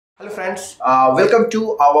Hello friends, welcome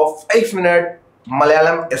to our 5-minute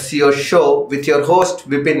Malayalam SEO show with your host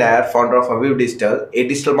Vipin, founder of Aviv Digital, a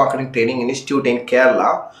digital marketing training institute in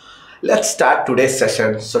Kerala. Let's start today's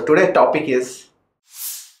session. So today's topic is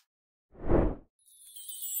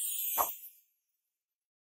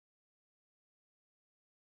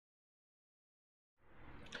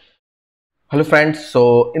Hello friends, so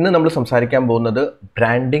in the number സംസാരിക്കാൻ പോകുന്നത്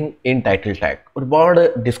branding in title tag. ഒരുപാട്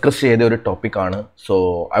discuss ചെയ്ത ഒരു topic ആണ്. So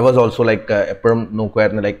I was also like എപ്പോഴും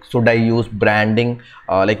നോക്കുമായിരുന്നു like should I use branding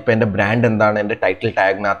like ഇപ്പോൾ എൻ്റെ brand എന്താണ് എൻ്റെ ടൈറ്റിൽ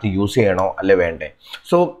ടാഗിനകത്ത് യൂസ് ചെയ്യണോ അല്ലേ വേണ്ടേ.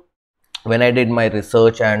 So when I did my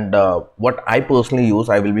research and what I personally use,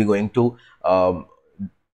 I will be going to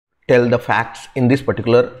tell the facts in this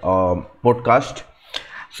particular podcast.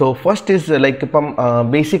 So first is like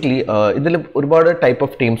basically ഇതിൽ ഒരുപാട് type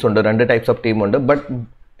of teams ഉണ്ട്, രണ്ട് types of team ഉണ്ട്. But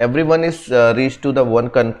every one is reach to the one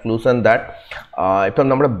conclusion that ഇപ്പം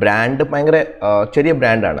നമ്മുടെ brand ഭയങ്കര ചെറിയ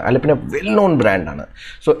ബ്രാൻഡാണ്, അല്ലെങ്കിൽ പിന്നെ വെൽ നോൺ ബ്രാൻഡാണ്.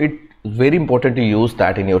 So it very important to use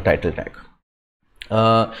that in your title tag.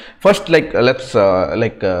 First, let's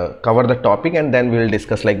cover the topic and then we will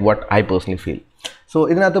discuss like what I personally feel. So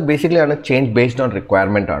ഇതിനകത്ത് basically ആണ് change based on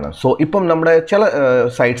requirement ആണ്. So ഇപ്പം നമ്മുടെ ചില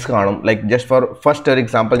sites കാണും, like just for first ഒരു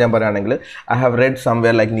example ഞാൻ പറയുകയാണെങ്കിൽ, I have red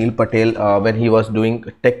somewhere like Neil Patel when he was doing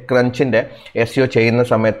tech ക്രഞ്ചിൻ്റെ SEO ചെയ്യുന്ന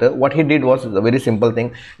സമയത്ത് what he did was very simple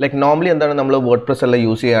thing. Like normally എന്താണ് നമ്മൾ വേർഡ് പ്രസ് എല്ലാം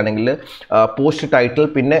യൂസ് ചെയ്യുകയാണെങ്കിൽ പോസ്റ്റ് ടൈറ്റിൽ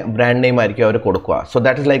പിന്നെ ബ്രാൻഡ് നെയിം ആയിരിക്കും അവർ കൊടുക്കുക. സോ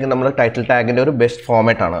ദാറ്റ് ഇസ് ലൈക്ക് നമ്മുടെ ടൈറ്റിൽ ടാഗിൻ്റെ ഒരു ബെസ്റ്റ്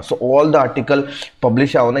ഫോർമാറ്റ് ആണ്. So all the article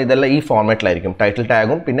publish ആവുന്ന ഇതെല്ലാം ഈ ഫോർമാറ്റിലായിരിക്കും, ടൈറ്റിൽ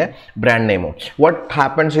ടാഗും പിന്നെ ബ്രാൻഡ് നെയിമും. What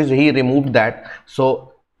happens is he remove that. So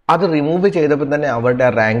അത് റിമൂവ് ചെയ്തപ്പോൾ തന്നെ അവരുടെ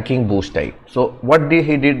ranking ബൂസ്റ്റായി. So what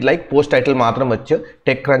he did like post title മാത്രം വെച്ച്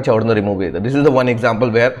ടെക് ക്രഞ്ച് അവിടെ നിന്ന് റിമൂവ് ചെയ്ത്. This is the one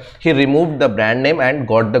example wear he remove the brand name and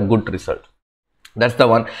got the good result. That's the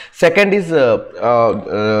one. Second is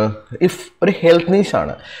if ഒരു health niche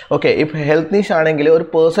ആണ്. Okay, if health niche ആണെങ്കിൽ ഒരു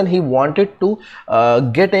person he wanted to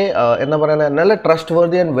get എന്താ പറയുക നല്ല trust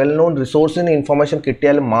worthy and well known റിസോഴ്സിന് information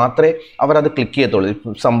കിട്ടിയാൽ മാത്രമേ അവരത് ക്ലിക്ക് ചെയ്യത്തുള്ളൂ.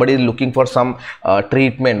 Somebody looking for some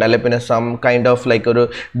treatment, അല്ലെങ്കിൽ പിന്നെ സം കൈൻഡ് ഓഫ് ലൈക്ക് ഒരു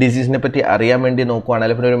ഡിസീസിനെ പറ്റി അറിയാൻ വേണ്ടി നോക്കുവാണ്,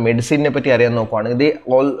 അല്ലെങ്കിൽ പിന്നെ ഒരു മെഡിസിനെ പറ്റി അറിയാൻ നോക്കുവാണെങ്കിൽ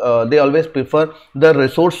they always prefer the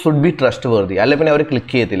resource should be trust വർത്തി, അല്ലെങ്കിൽ പിന്നെ അവർ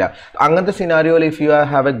ക്ലിക്ക് ചെയ്യത്തില്ല. അങ്ങനത്തെ സിനാരിയോയിൽ if you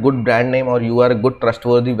have A good brand name or you are good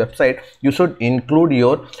trustworthy website, you should include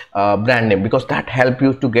your brand name because that help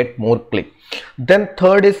you to get more click. Then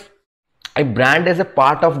third is a brand as a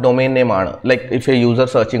part of domain name aanu, like if a user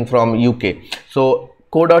searching from UK, so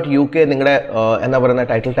co.uk നിങ്ങളുടെ എന്താ പറയുന്ന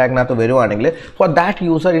title ടാഗിനകത്ത് വരുവാണെങ്കിൽ for that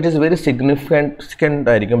user it is very significant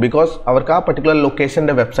ആയിരിക്കും, because അവർക്ക് ആ particular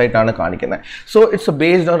ലൊക്കേഷൻ്റെ website ആണ് കാണിക്കുന്നത്. So it's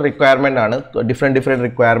based on requirement ആണ്, ഡിഫറെൻറ്റ്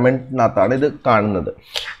റിക്വയർമെൻറ്റിനകത്താണ് ഇത് കാണുന്നത്.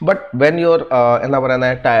 ബട്ട് വെൻ യുവർ എന്താ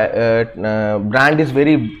പറയുന്നത് brand is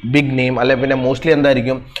very big name, അല്ലെങ്കിൽ പിന്നെ മോസ്റ്റ്ലി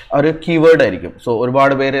എന്തായിരിക്കും ഒരു കീവേഡ് ആയിരിക്കും. സോ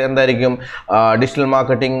ഒരുപാട് പേര് എന്തായിരിക്കും ഡിജിറ്റൽ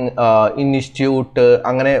മാർക്കറ്റിംഗ് ഇൻസ്റ്റിറ്റ്യൂട്ട്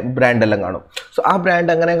അങ്ങനെ ബ്രാൻഡെല്ലാം കാണും. സോ ആ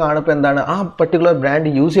ബ്രാൻഡ് അങ്ങനെ കാണുമ്പോൾ എന്താണ് ആ പർട്ടിക്കുലർ ബ്രാൻഡ്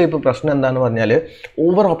യൂസ് ചെയ്യുമ്പോൾ പ്രശ്നം എന്താണെന്ന് പറഞ്ഞാൽ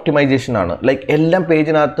ഓവർ ഓപ്റ്റിമൈസേഷൻ ആണ്. ലൈക്ക് എല്ലാം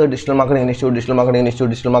പേജിനകത്ത് ഡിജിറ്റൽ മാർക്കറ്റിംഗ്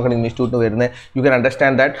ഇൻസ്റ്റിറ്റ്യൂട്ട് വരുന്നത്. You can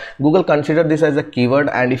understand that Google consider this as A keyword,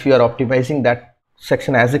 and if you are optimising that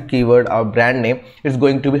section as a keyword or brand name, it's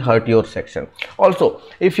going to be hurt your section. Also,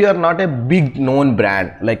 if you are not a big known brand,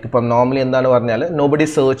 like normally endanu parnal nobody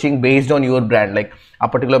is searching based on your brand, like a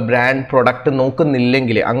particular brand product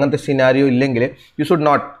nokkonnillengile angante scenario illengile, you should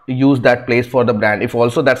not use that place for the brand if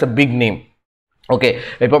also that's a big name. Okay,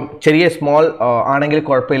 ഇപ്പം ചെറിയ small ആണെങ്കിൽ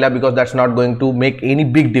കുഴപ്പമില്ല, because that's not going to make any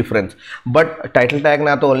big difference. But title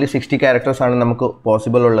ടാഗിനകത്ത് only 60 characters ആണ് നമുക്ക്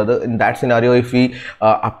possible ഉള്ളത്. In that scenario if we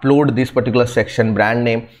upload this particular section brand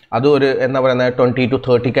name, അത് ഒരു എന്താ പറയുന്നത് 20 to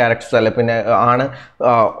 30 ക്യാരക്ടേഴ്സ് അല്ലെ പിന്നെ ആണ്,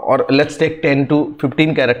 or let's take 10 to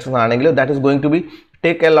 15 characters ആണെങ്കിൽ that is going to B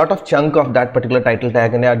take a lot of chunk of that particular title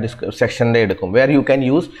tag in a section എടുക്കും, where you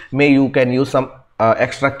can use some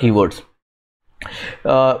extra keywords.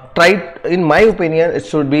 Try, in my opinion, it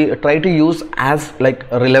should be try to use as like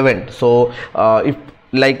relevant. So if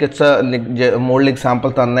like it's a more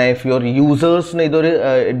example thanna, if your users ne idoru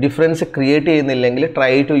difference create cheyyunnillengil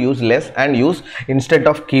try to use less and use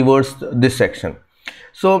instead of keywords this section.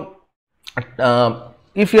 So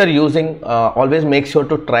if you are using always make sure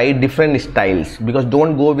to try different styles, because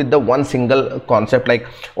don't go with the one single concept like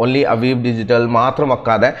only Aviv Digital matram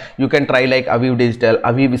akkada. You can try like Aviv Digital,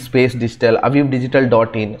 Aviv space digital,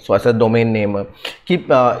 avivdigital.in, so as a domain name.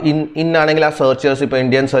 Keep in anengil searchers ipo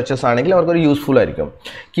Indian searchers anengil avarku useful aayirikkum.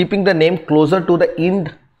 Keeping the name closer to the end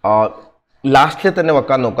ലാസ്റ്റിൽ തന്നെ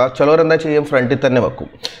വെക്കാൻ നോക്കുക. ചിലവർ എന്താ ചെയ്യും ഫ്രണ്ടിൽ തന്നെ വെക്കും.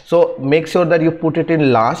 So make sure that you put it in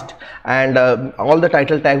last, and all the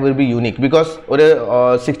title tag will be unique, because ഒരു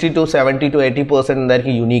 60 to 70 to 80%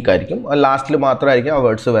 എന്തായിരിക്കും യൂണീക്ക് ആയിരിക്കും. ലാസ്റ്റിൽ മാത്രമായിരിക്കും ആ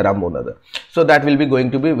വേർഡ്സ് വരാൻ പോകുന്നത്. So that will be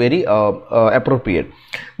going to be very appropriate.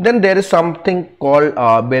 Then there is something called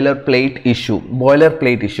boilerplate issue.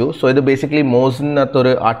 So it basically Moz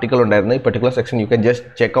article on a particular section. You can just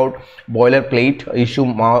check out boilerplate issue.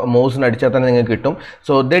 Moz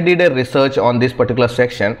so they did a research on this particular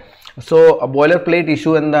section. So a boilerplate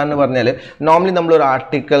issue and normally we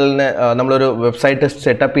article website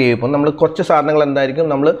set up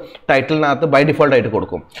title by default.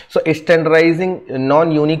 So standardizing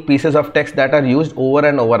non-unique pieces of text that are used over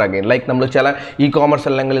and over again, like e-commerce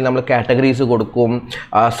categories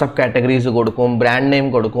subcategories brand name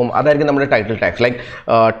title tags, like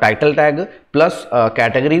title tag plus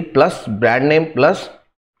category plus brand name plus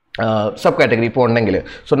subcategory.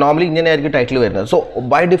 So normally Indian title. So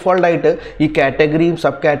by default category,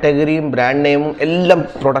 subcategory, brand name,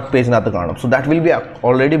 product page. So that will be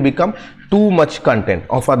already become too much content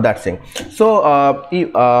for that thing. So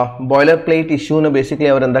boilerplate issue basically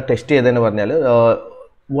test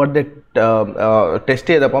what they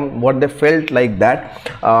tested upon, what they felt like that.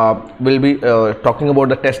 We'll be talking about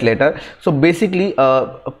the test later. So basically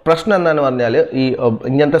prashna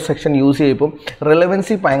in section use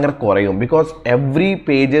relevancy because every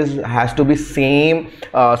pages has to be same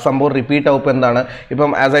some repeat open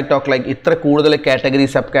as I talk like itra category,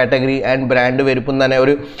 subcategory and brand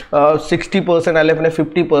 60% or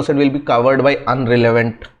 50% will be covered by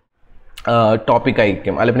unrelevant topic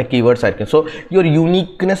keywords. So your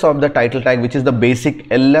uniqueness of the title tag, which is the basic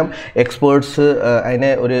experts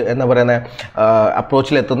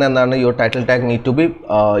approach your title tag need to be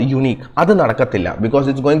unique. Because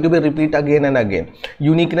it's going to be repeat again and again.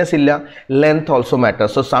 Uniqueness illa, length also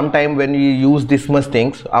matters. So sometime when you use this much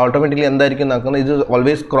things, automatically it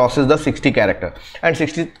always crosses the 60 character, and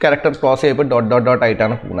 60 characters cross dot.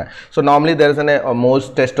 So normally there is a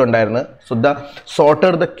Moz test on there. So the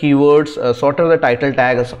shorter the keywords, shorter the title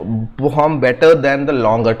tags perform better than the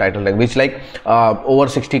longer title tag, which like over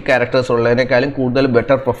 60 characters or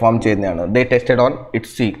better perform. They tested on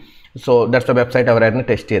its. So that's the website our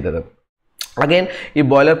test. Again, this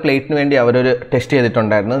boilerplate test.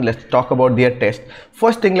 Let's talk about their test.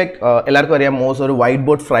 First thing, like Moz or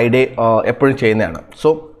Whiteboard Friday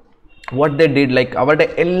so what they did, like our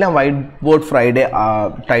Whiteboard Friday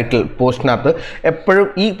title post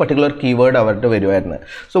e particular keyword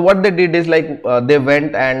so what they did is like they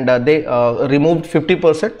went and they removed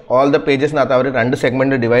 50%. All the pages and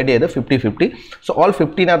segment divided 50-50. So all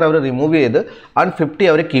 50 remove and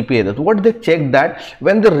 50 keep. What they checked that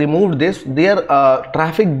when they removed this, their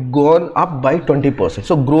traffic gone up by 20%.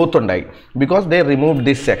 So growth on because they removed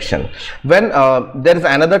this section. When there is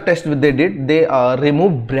another test they did, they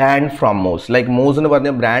removed brand from Moz, like Moz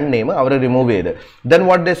brand name remove. Then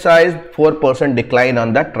what they saw is 4% decline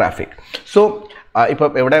on that traffic. So if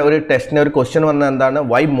test question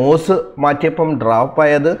why Moz drop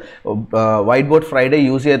Whiteboard Friday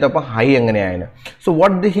use high. So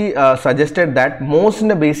what he suggested that Moz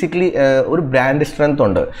basically brand strength.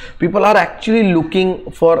 People are actually looking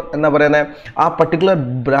for a particular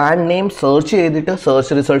brand name search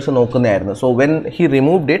results. So when he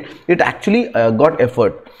removed it, it actually got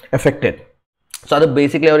affected. So that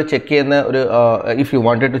basically check if you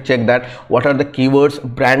wanted to check that what are the keywords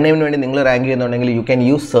brand name you can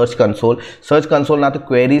use search console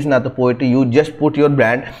queries you just put your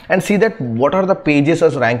brand and see that what are the pages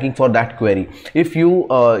as ranking for that query. If you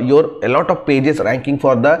a lot of pages ranking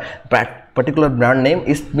for the particular brand name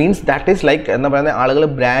means that is like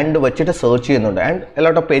brand search and a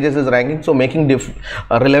lot of pages is ranking, so making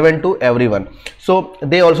relevant to everyone. So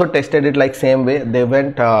they also tested it like same way. They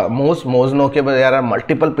went Moz but there are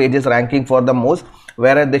multiple pages ranking for the Moz,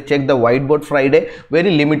 whereas they check the Whiteboard Friday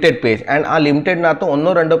very limited page, and limited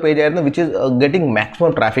page which is getting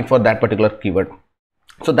maximum traffic for that particular keyword.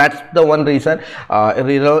 So that's the one reason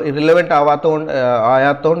irrelevant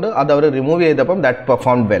remove that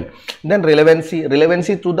performed well. Then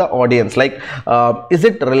relevancy to the audience, like is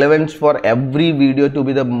it relevant for every video to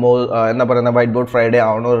be the Whiteboard Friday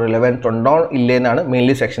relevant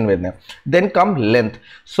mainly section. Then come length.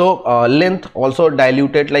 So length also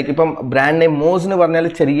diluted, like if brand name Moz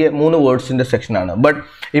words in the section, but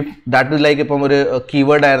if that is like a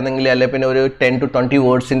keyword 10 to 20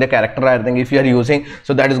 words in the character if you are using,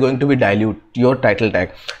 so that is going to be dilute your title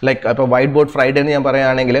tag. Like a Whiteboard Friday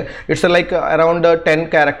it's like around 10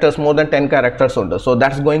 characters, more than 10 characters. So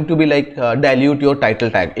that's going to be like dilute your title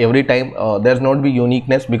tag every time. There's not be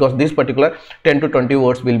uniqueness because this particular 10 to 20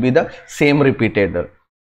 words will be the same repeated.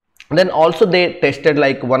 Then also they tested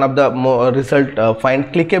like one of the result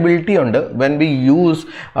find clickability when we use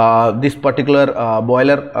this particular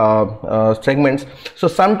boiler segments. So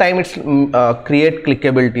sometimes it's create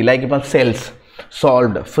clickability, like if sales.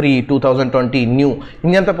 solved, free, 2020, new.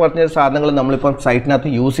 ഇങ്ങനത്തെ പറഞ്ഞ സാധനങ്ങൾ നമ്മളിപ്പം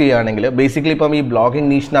സൈറ്റിനകത്ത് use ചെയ്യുകയാണെങ്കിൽ basically ഇപ്പം ഈ blogging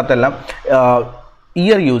നീഷിനകത്തെല്ലാം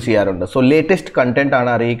year use ചെയ്യാറുണ്ട്. So latest content ആണ്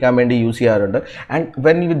അറിയിക്കാൻ വേണ്ടി യൂസ് ചെയ്യാറുണ്ട്. And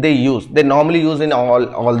when they normally use in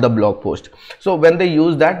all the blog posts. So when they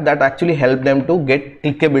use that actually help them to get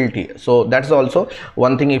clickability. So that's also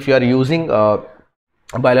one thing. If you are using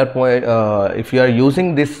if you are using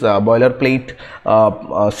this boilerplate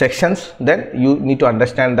sections, then you need to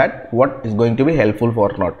understand that what is going to be helpful or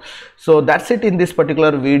not. So that's it in this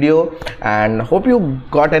particular video, and hope you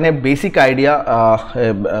got a basic idea.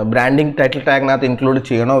 Branding title tag not included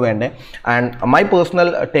cheyano vende, and my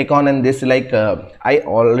personal take on in this, like I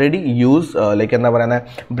already use like enna parayana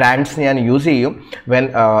brands njan use cheyum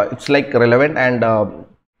when it's like relevant, and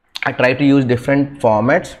I try to use different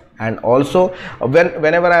formats. And also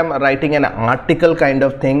whenever I am writing an article kind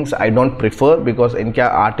of things, I don't prefer, because in kya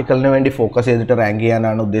article ne vendi focus edittor rank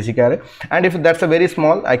cheyananu uddeshikare. And if that's a very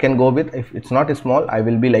small, I can go with. If it's not small, I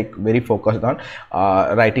will be like very focused on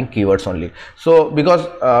writing keywords only. So because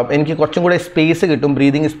enki kochum kude space kittum,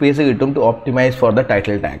 breathing space kittum to optimize for the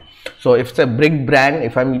title tag. So if it's a big brand,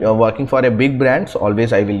 if I'm working for a big brand, so always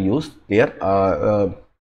I will use their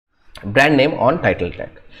brand name on title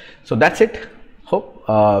tag. So that's it. Hope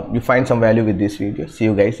you find some value with this video. See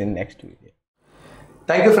you guys in next video.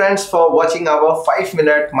 Thank you friends for watching our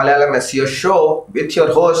 5-minute Malayalam SEO show with your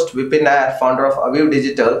host Vipin, founder of Aviv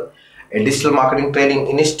Digital, a digital marketing training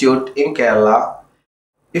institute in Kerala.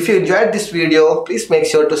 If you enjoyed this video, please make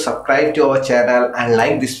sure to subscribe to our channel and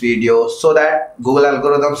like this video so that Google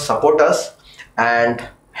algorithms support us and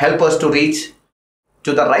help us to reach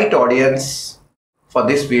to the right audience for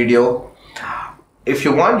this video. If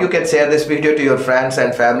you want, you can share this video to your friends and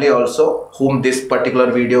family also, whom this particular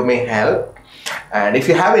video may help. And if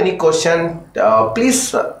you have any question, please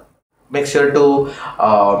make sure to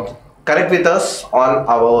connect with us on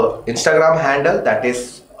our Instagram handle, that is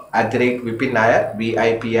 @Vipin Nair,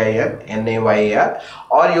 VIPINNAYR,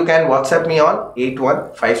 or you can WhatsApp me on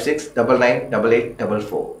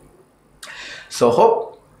 8156998844. So hope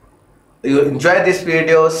you enjoy this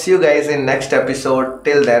video. See you guys in next episode.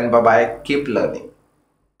 Till then, bye bye. Keep learning.